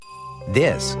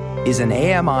This is an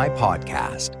AMI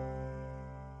podcast.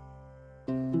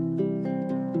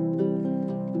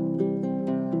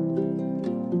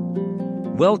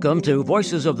 Welcome to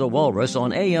Voices of the Walrus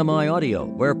on AMI Audio,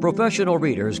 where professional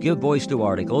readers give voice to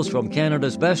articles from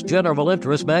Canada's best general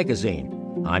interest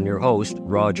magazine. I'm your host,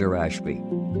 Roger Ashby.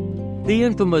 The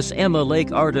infamous Emma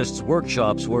Lake Artists'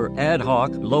 Workshops were ad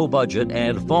hoc, low budget,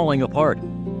 and falling apart.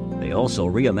 They also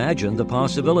reimagined the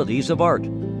possibilities of art.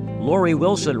 Lori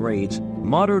Wilson reads,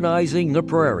 Modernizing the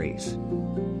Prairies.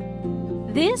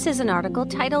 This is an article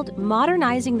titled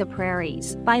Modernizing the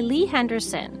Prairies by Lee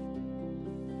Henderson.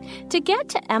 To get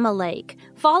to Emma Lake,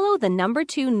 follow the number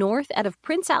 2 north out of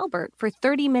Prince Albert for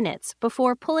 30 minutes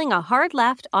before pulling a hard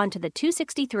left onto the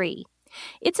 263.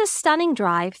 It's a stunning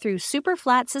drive through super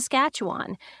flat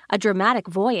Saskatchewan, a dramatic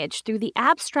voyage through the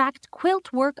abstract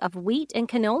quilt work of wheat and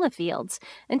canola fields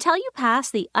until you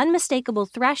pass the unmistakable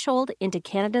threshold into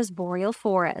Canada's boreal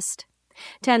forest.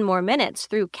 10 more minutes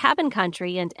through cabin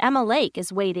country and Emma Lake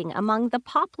is waiting among the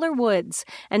poplar woods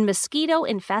and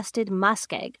mosquito-infested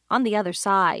muskeg on the other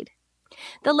side.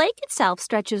 The lake itself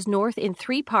stretches north in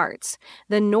 3 parts.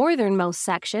 The northernmost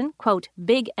section, quote,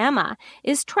 Big Emma,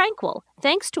 is tranquil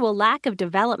thanks to a lack of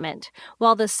development,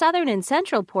 while the southern and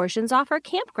central portions offer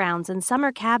campgrounds and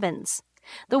summer cabins.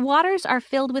 The waters are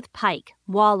filled with pike,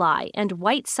 walleye, and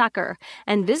white sucker,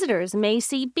 and visitors may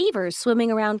see beavers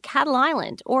swimming around Cattle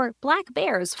Island or black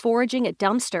bears foraging at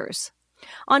dumpsters.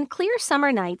 On clear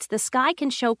summer nights, the sky can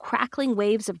show crackling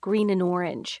waves of green and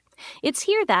orange. It's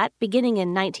here that, beginning in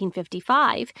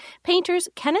 1955, painters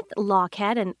Kenneth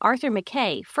Lochhead and Arthur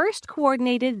McKay first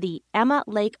coordinated the Emma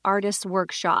Lake Artists'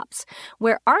 Workshops,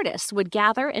 where artists would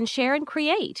gather and share and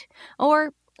create,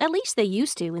 or at least they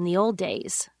used to in the old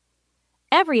days.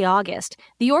 Every August,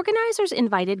 the organizers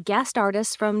invited guest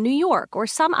artists from New York or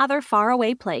some other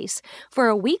faraway place for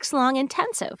a weeks-long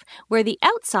intensive where the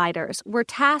outsiders were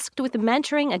tasked with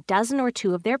mentoring a dozen or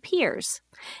 2 of their peers.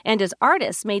 And as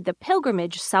artists made the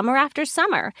pilgrimage summer after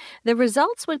summer, the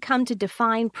results would come to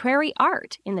define prairie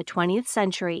art in the 20th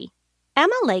century.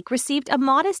 Emma Lake received a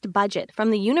modest budget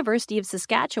from the University of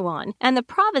Saskatchewan and the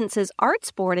province's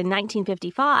Arts Board in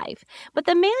 1955, but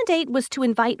the mandate was to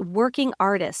invite working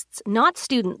artists, not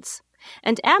students.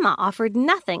 And Emma offered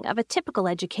nothing of a typical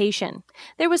education.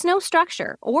 There was no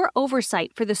structure or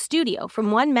oversight for the studio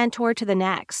from one mentor to the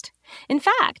next. In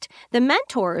fact, the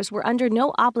mentors were under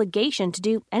no obligation to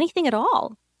do anything at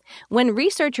all. When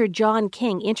researcher John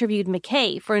King interviewed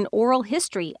McKay for an oral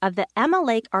history of the Emma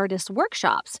Lake Artists'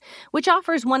 Workshops, which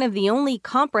offers one of the only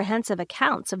comprehensive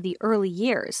accounts of the early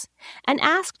years, and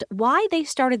asked why they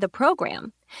started the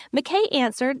program, McKay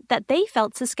answered that they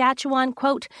felt Saskatchewan,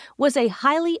 quote, was a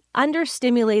highly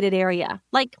understimulated area,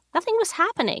 like nothing was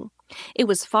happening. It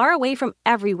was far away from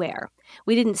everywhere.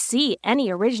 We didn't see any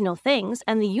original things,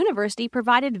 and the university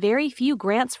provided very few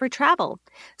grants for travel.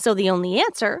 So the only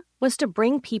answer was to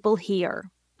bring people here.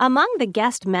 Among the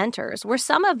guest mentors were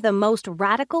some of the most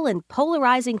radical and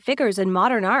polarizing figures in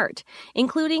modern art,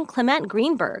 including Clement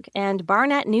Greenberg and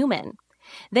Barnett Newman.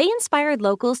 They inspired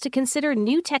locals to consider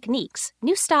new techniques,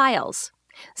 new styles.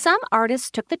 Some artists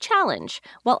took the challenge,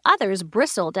 while others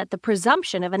bristled at the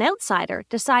presumption of an outsider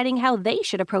deciding how they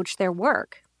should approach their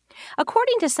work.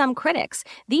 According to some critics,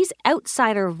 these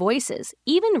outsider voices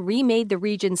even remade the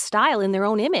region's style in their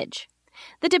own image.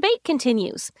 The debate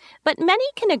continues, but many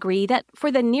can agree that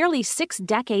for the nearly 6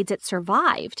 decades it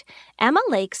survived, Emma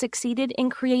Lake succeeded in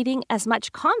creating as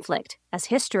much conflict as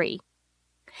history.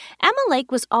 Emma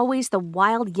Lake was always the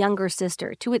wild younger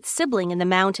sister to its sibling in the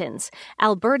mountains,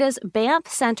 Alberta's Banff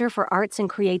Centre for Arts and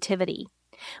Creativity.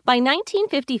 By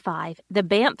 1955, the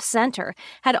Banff Centre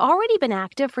had already been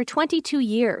active for 22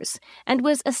 years and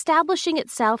was establishing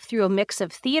itself through a mix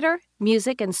of theatre,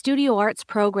 music, and studio arts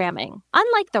programming.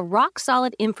 Unlike the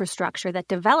rock-solid infrastructure that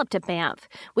developed at Banff,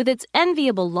 with its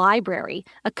enviable library,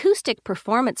 acoustic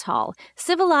performance hall,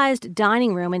 civilized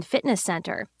dining room, and fitness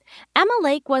centre, Emma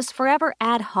Lake was forever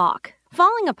ad hoc,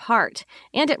 falling apart,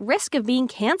 and at risk of being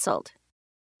cancelled.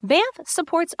 Banff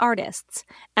supports artists.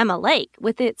 Emma Lake,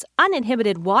 with its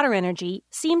uninhibited water energy,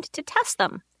 seemed to test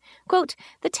them. Quote,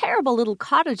 the terrible little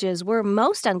cottages were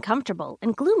most uncomfortable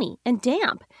and gloomy and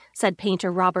damp, said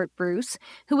painter Robert Bruce,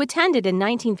 who attended in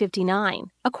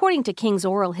 1959, according to King's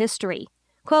oral history.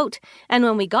 Quote, and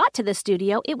when we got to the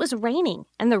studio, it was raining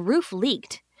and the roof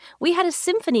leaked. We had a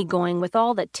symphony going with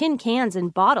all the tin cans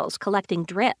and bottles collecting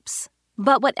drips.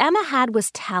 But what Emma had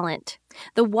was talent.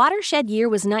 The watershed year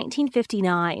was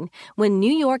 1959, when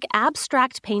New York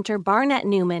abstract painter Barnett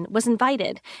Newman was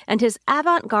invited, and his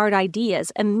avant-garde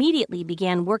ideas immediately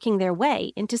began working their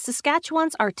way into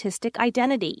Saskatchewan's artistic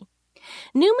identity.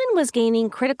 Newman was gaining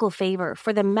critical favor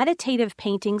for the meditative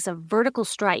paintings of vertical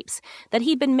stripes that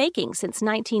he'd been making since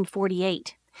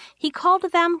 1948. He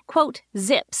called them, quote,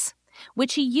 zips,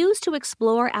 which he used to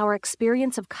explore our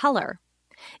experience of color.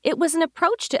 It was an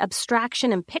approach to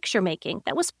abstraction and picture-making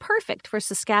that was perfect for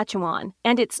Saskatchewan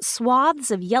and its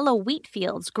swaths of yellow wheat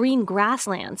fields, green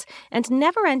grasslands, and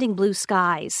never-ending blue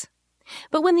skies.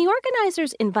 But when the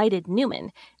organizers invited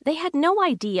Newman, they had no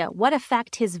idea what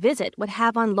effect his visit would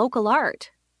have on local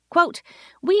art. Quote,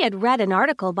 "We had read an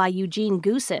article by Eugene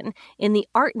Goosen in the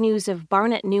Art News of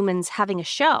Barnett Newman's having a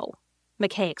show,"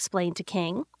 McKay explained to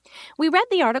King. "We read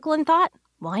the article and thought,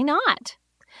 why not?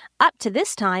 Up to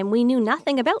this time, we knew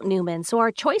nothing about Newman, so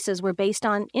our choices were based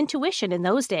on intuition in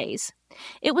those days.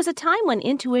 It was a time when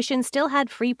intuition still had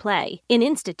free play. In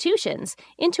institutions,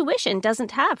 intuition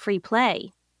doesn't have free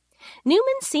play.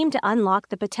 Newman seemed to unlock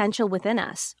the potential within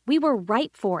us. We were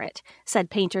ripe for it," said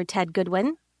painter Ted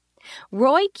Goodwin.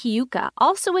 Roy Kiuka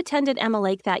also attended Emma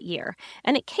Lake that year,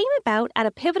 and it came about at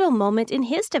a pivotal moment in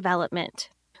his development.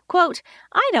 Quote,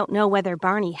 "I don't know whether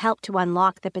Barney helped to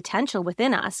unlock the potential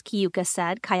within us," Kiuka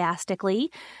said chiastically,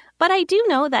 "but I do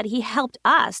know that he helped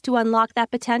us to unlock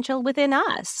that potential within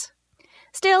us."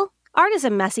 Still, art is a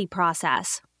messy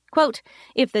process. Quote,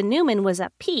 "If the Newman was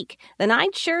a peak, then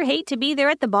I'd sure hate to be there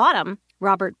at the bottom,"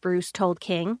 Robert Bruce told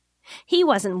King. He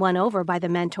wasn't won over by the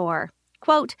mentor.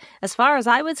 Quote, "As far as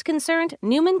I was concerned,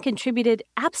 Newman contributed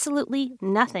absolutely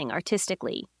nothing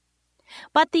artistically."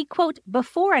 But the, quote,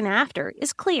 "before and after"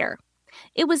 is clear.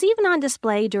 It was even on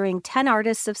display during 10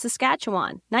 Artists of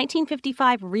Saskatchewan,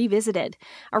 1955 Revisited,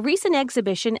 a recent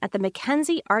exhibition at the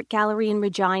Mackenzie Art Gallery in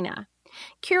Regina.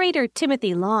 Curator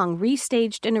Timothy Long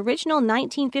restaged an original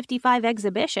 1955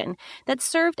 exhibition that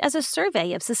served as a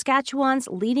survey of Saskatchewan's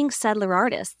leading settler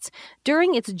artists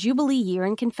during its Jubilee year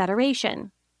in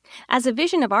Confederation. As a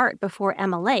vision of art before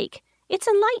Emma Lake, it's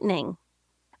enlightening.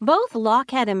 Both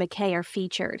Lochhead and McKay are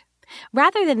featured.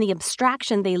 Rather than the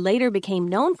abstraction they later became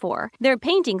known for, their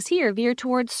paintings here veer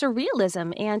towards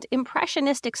surrealism and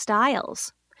impressionistic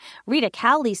styles. Rita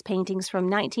Cowley's paintings from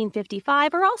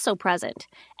 1955 are also present,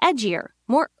 edgier,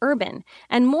 more urban,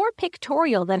 and more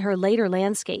pictorial than her later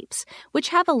landscapes, which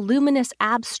have a luminous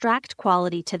abstract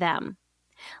quality to them.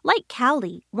 Like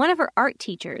Cowley, one of her art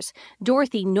teachers,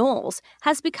 Dorothy Knowles,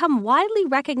 has become widely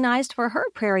recognized for her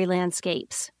prairie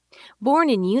landscapes. Born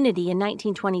in Unity in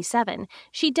 1927,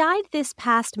 she died this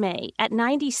past May at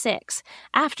 96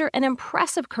 after an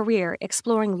impressive career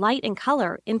exploring light and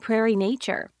color in prairie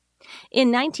nature. In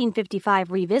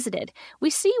 1955 Revisited, we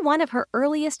see one of her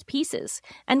earliest pieces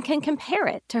and can compare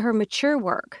it to her mature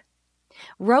work.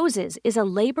 Roses is a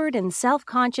labored and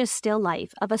self-conscious still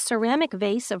life of a ceramic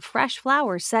vase of fresh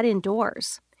flowers set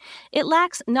indoors. It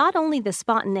lacks not only the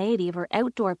spontaneity of her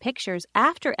outdoor pictures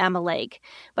after Emma Lake,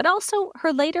 but also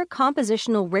her later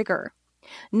compositional rigor.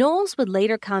 Knowles would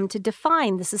later come to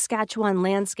define the Saskatchewan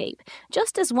landscape,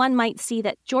 just as one might see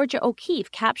that Georgia O'Keeffe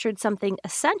captured something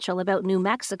essential about New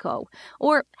Mexico,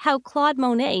 or how Claude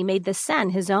Monet made the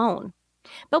Seine his own.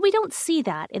 But we don't see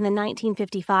that in the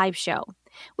 1955 show.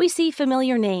 We see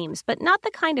familiar names, but not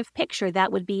the kind of picture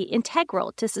that would be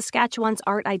integral to Saskatchewan's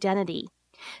art identity.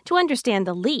 To understand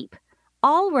the leap,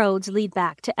 all roads lead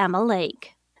back to Emma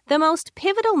Lake. The most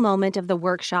pivotal moment of the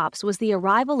workshops was the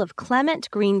arrival of Clement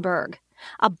Greenberg,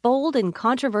 a bold and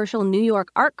controversial New York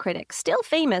art critic still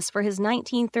famous for his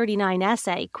 1939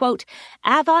 essay, quote,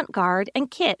 "Avant-garde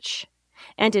and Kitsch,"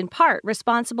 and in part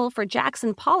responsible for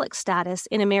Jackson Pollock's status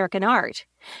in American art.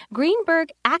 Greenberg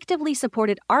actively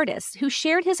supported artists who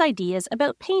shared his ideas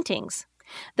about paintings,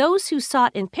 those who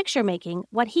sought in picture-making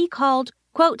what he called,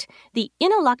 quote, "the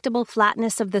ineluctable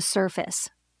flatness of the surface.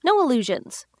 No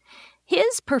illusions."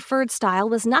 His preferred style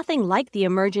was nothing like the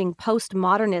emerging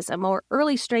postmodernism or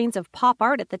early strains of pop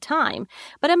art at the time,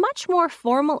 but a much more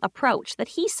formal approach that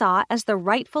he saw as the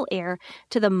rightful heir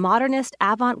to the modernist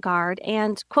avant-garde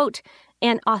and, quote,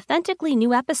 "an authentically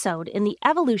new episode in the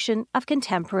evolution of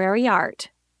contemporary art."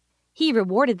 He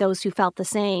rewarded those who felt the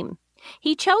same.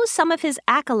 He chose some of his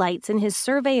acolytes in his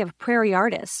survey of prairie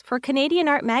artists for Canadian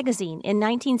Art Magazine in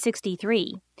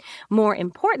 1963. More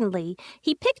importantly,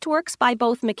 he picked works by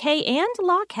both McKay and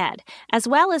Lochhead, as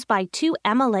well as by two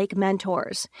Emma Lake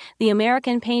mentors, the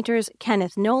American painters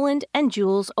Kenneth Noland and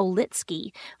Jules Olitsky,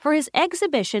 for his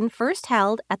exhibition first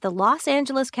held at the Los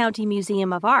Angeles County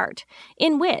Museum of Art,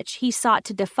 in which he sought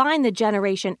to define the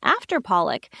generation after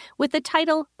Pollock with the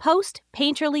title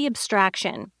Post-Painterly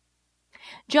Abstraction.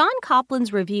 John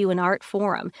Copland's review in Art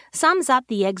Forum sums up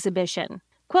the exhibition.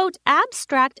 Quote,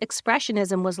 "Abstract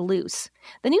expressionism was loose.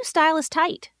 The new style is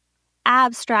tight.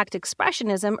 Abstract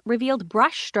expressionism revealed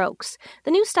brush strokes.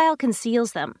 The new style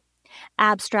conceals them.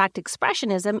 Abstract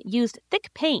Expressionism used thick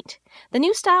paint. The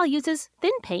new style uses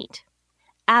thin paint.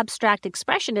 Abstract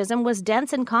Expressionism was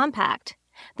dense and compact.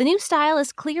 The new style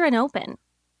is clear and open.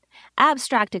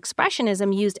 Abstract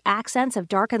Expressionism used accents of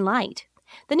dark and light.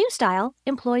 The new style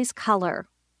employs color.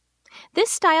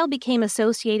 This style became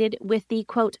associated with the,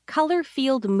 quote, color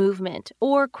field movement,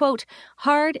 or, quote,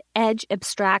 hard edge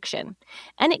abstraction,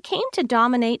 and it came to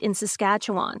dominate in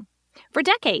Saskatchewan. For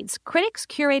decades, critics,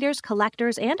 curators,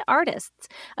 collectors, and artists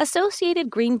associated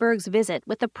Greenberg's visit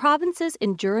with the province's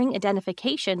enduring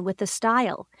identification with the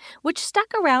style, which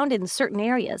stuck around in certain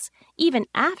areas, even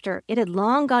after it had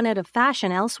long gone out of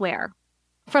fashion elsewhere.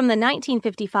 From the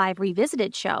 1955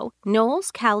 Revisited show, Knowles,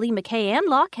 Cowley, Mackay, and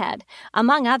Lochhead,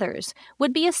 among others,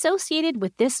 would be associated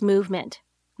with this movement.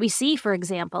 We see, for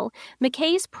example,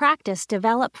 Mackay's practice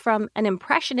develop from an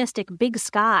impressionistic big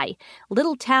sky,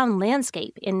 little town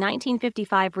landscape in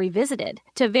 1955 Revisited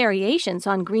to variations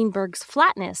on Greenberg's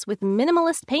flatness with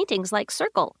minimalist paintings like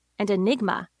Circle and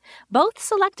Enigma, both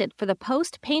selected for the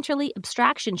post-painterly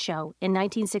abstraction show in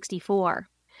 1964.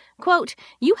 Quote,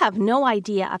 "You have no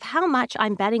idea of how much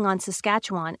I'm betting on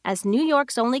Saskatchewan as New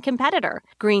York's only competitor,"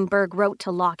 Greenberg wrote to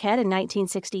Lochhead in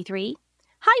 1963.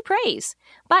 High praise,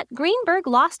 but Greenberg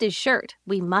lost his shirt,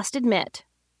 we must admit.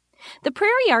 The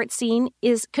prairie art scene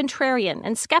is contrarian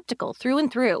and skeptical through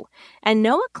and through, and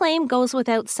no acclaim goes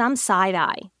without some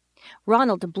side-eye.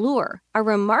 Ronald Bloor, a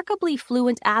remarkably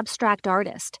fluent abstract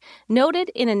artist, noted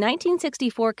in a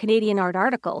 1964 Canadian Art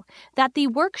article that the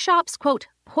workshops, quote,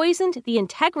 poisoned the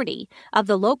integrity of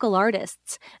the local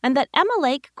artists, and that Emma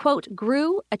Lake, quote,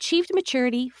 grew, achieved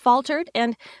maturity, faltered,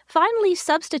 and finally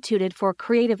substituted for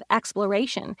creative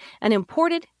exploration an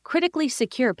imported, critically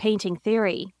secure painting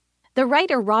theory. The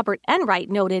writer Robert Enright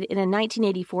noted in a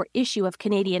 1984 issue of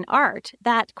Canadian Art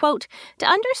that, quote, to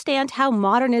understand how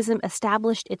modernism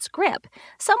established its grip,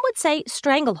 some would say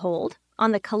stranglehold,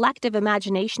 on the collective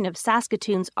imagination of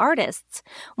Saskatoon's artists,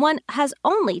 one has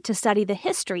only to study the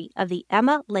history of the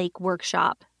Emma Lake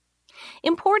Workshop.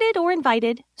 Imported or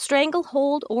invited,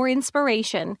 stranglehold or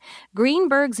inspiration,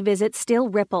 Greenberg's visit still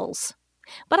ripples.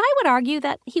 But I would argue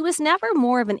that he was never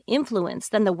more of an influence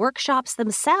than the workshops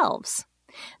themselves.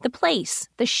 The place,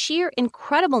 the sheer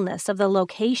incredibleness of the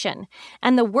location,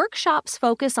 and the workshop's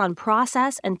focus on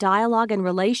process and dialogue and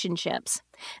relationships,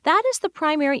 that is the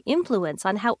primary influence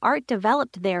on how art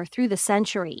developed there through the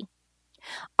century.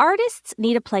 Artists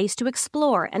need a place to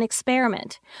explore and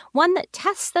experiment, one that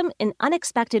tests them in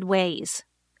unexpected ways.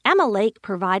 Emma Lake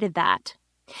provided that.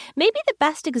 Maybe the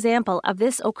best example of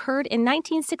this occurred in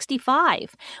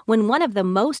 1965, when one of the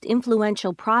most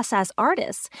influential process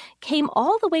artists came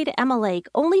all the way to Emma Lake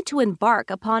only to embark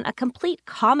upon a complete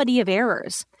comedy of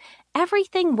errors.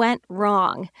 Everything went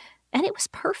wrong, and it was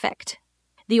perfect.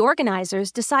 The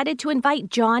organizers decided to invite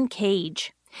John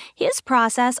Cage. His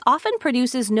process often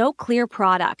produces no clear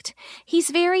product. He's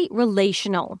very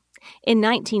relational. In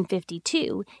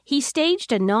 1952, he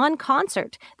staged a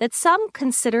non-concert that some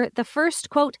consider the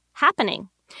first, quote, happening,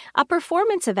 a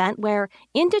performance event where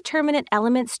indeterminate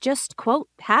elements just, quote,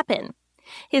 happen.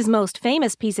 His most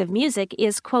famous piece of music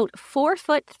is, quote, 4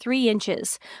 foot 3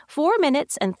 inches, 4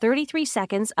 minutes and 33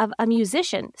 seconds of a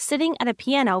musician sitting at a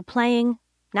piano playing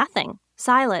nothing,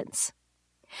 silence.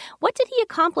 What did he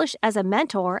accomplish as a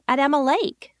mentor at Emma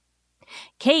Lake?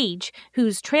 Cage,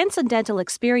 whose transcendental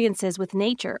experiences with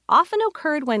nature often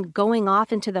occurred when going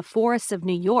off into the forests of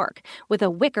New York with a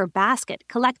wicker basket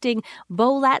collecting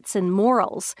boletes and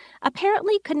morels,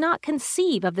 apparently could not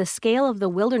conceive of the scale of the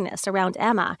wilderness around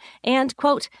Emma and,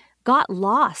 quote, got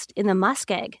lost in the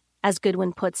muskeg, as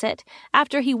Goodwin puts it,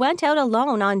 after he went out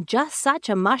alone on just such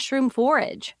a mushroom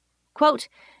forage. Quote,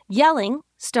 yelling,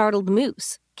 startled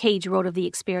moose, Cage wrote of the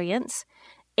experience.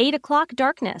 8 o'clock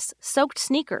darkness, soaked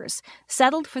sneakers,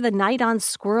 settled for the night on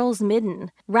squirrel's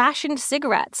midden, rationed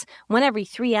cigarettes, one every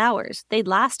 3 hours, they'd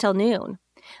last till noon.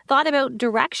 Thought about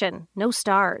direction, no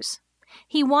stars.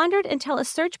 He wandered until a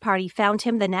search party found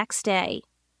him the next day.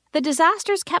 The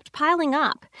disasters kept piling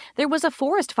up. There was a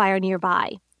forest fire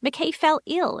nearby. Mackay fell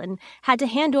ill and had to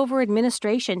hand over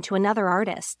administration to another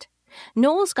artist.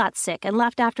 Knowles got sick and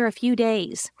left after a few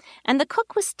days, and the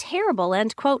cook was terrible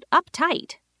and, quote,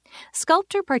 uptight.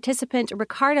 Sculptor participant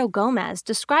Ricardo Gomez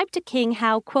described to King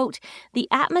how, quote, the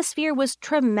atmosphere was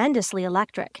tremendously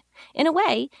electric. In a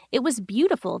way, it was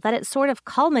beautiful that it sort of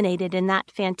culminated in that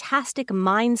fantastic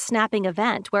mind-snapping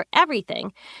event where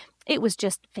it was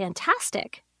just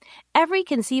fantastic. Every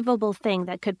conceivable thing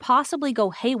that could possibly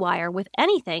go haywire with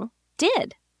anything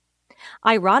did.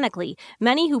 Ironically,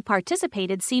 many who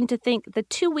participated seemed to think the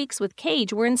 2 weeks with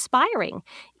Cage were inspiring,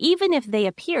 even if they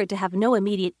appeared to have no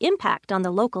immediate impact on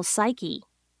the local psyche.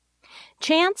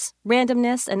 Chance,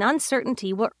 randomness, and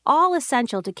uncertainty were all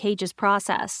essential to Cage's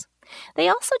process. They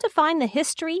also define the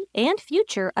history and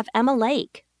future of Emma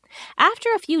Lake. After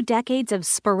a few decades of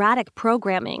sporadic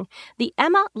programming, the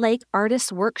Emma Lake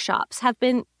Artists' Workshops have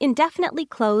been indefinitely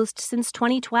closed since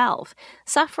 2012,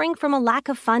 suffering from a lack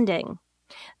of funding.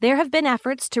 There have been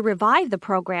efforts to revive the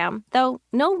program, though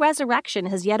no resurrection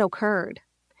has yet occurred.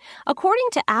 According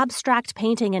to Abstract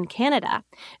Painting in Canada,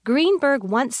 Greenberg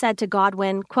once said to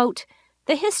Godwin, quote,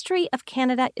 "The history of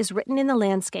Canada is written in the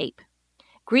landscape."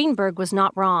 Greenberg was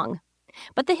not wrong.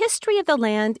 But the history of the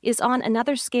land is on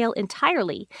another scale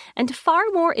entirely and far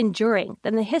more enduring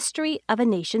than the history of a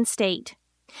nation-state.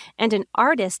 And an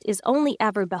artist is only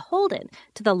ever beholden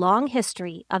to the long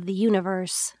history of the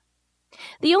universe.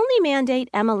 The only mandate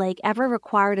Emma Lake ever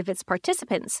required of its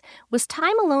participants was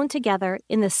time alone together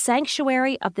in the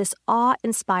sanctuary of this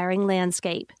awe-inspiring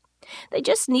landscape. They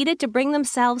just needed to bring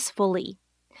themselves fully.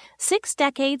 6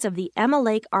 decades of the Emma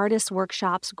Lake Artists'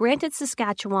 Workshops granted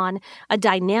Saskatchewan a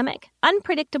dynamic,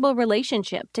 unpredictable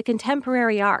relationship to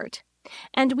contemporary art,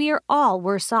 and we are all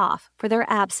worse off for their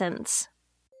absence.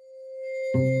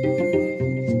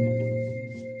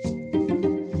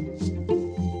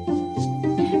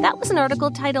 That was an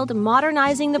article titled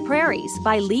Modernizing the Prairies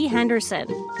by Lee Henderson.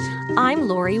 I'm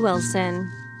Lori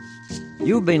Wilson.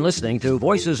 You've been listening to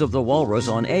Voices of the Walrus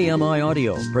on AMI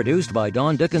Audio, produced by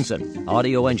Don Dickinson.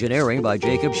 Audio engineering by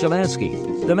Jacob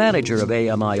Shemansky. The manager of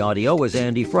AMI Audio is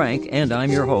Andy Frank, and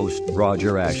I'm your host,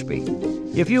 Roger Ashby.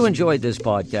 If you enjoyed this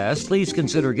podcast, please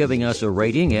consider giving us a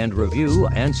rating and review,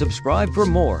 and subscribe for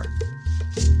more.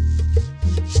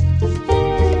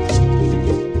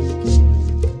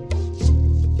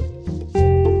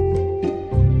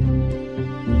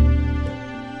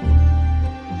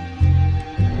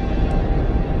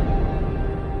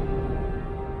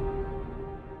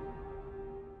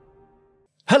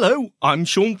 Hello, I'm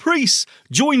Sean Priest.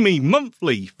 Join me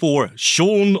monthly for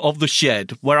Shaun of the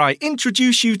Shed, where I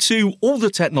introduce you to all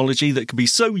the technology that can be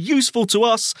so useful to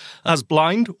us as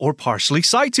blind or partially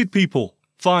sighted people.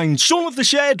 Find Shaun of the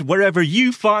Shed wherever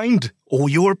you find all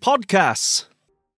your podcasts.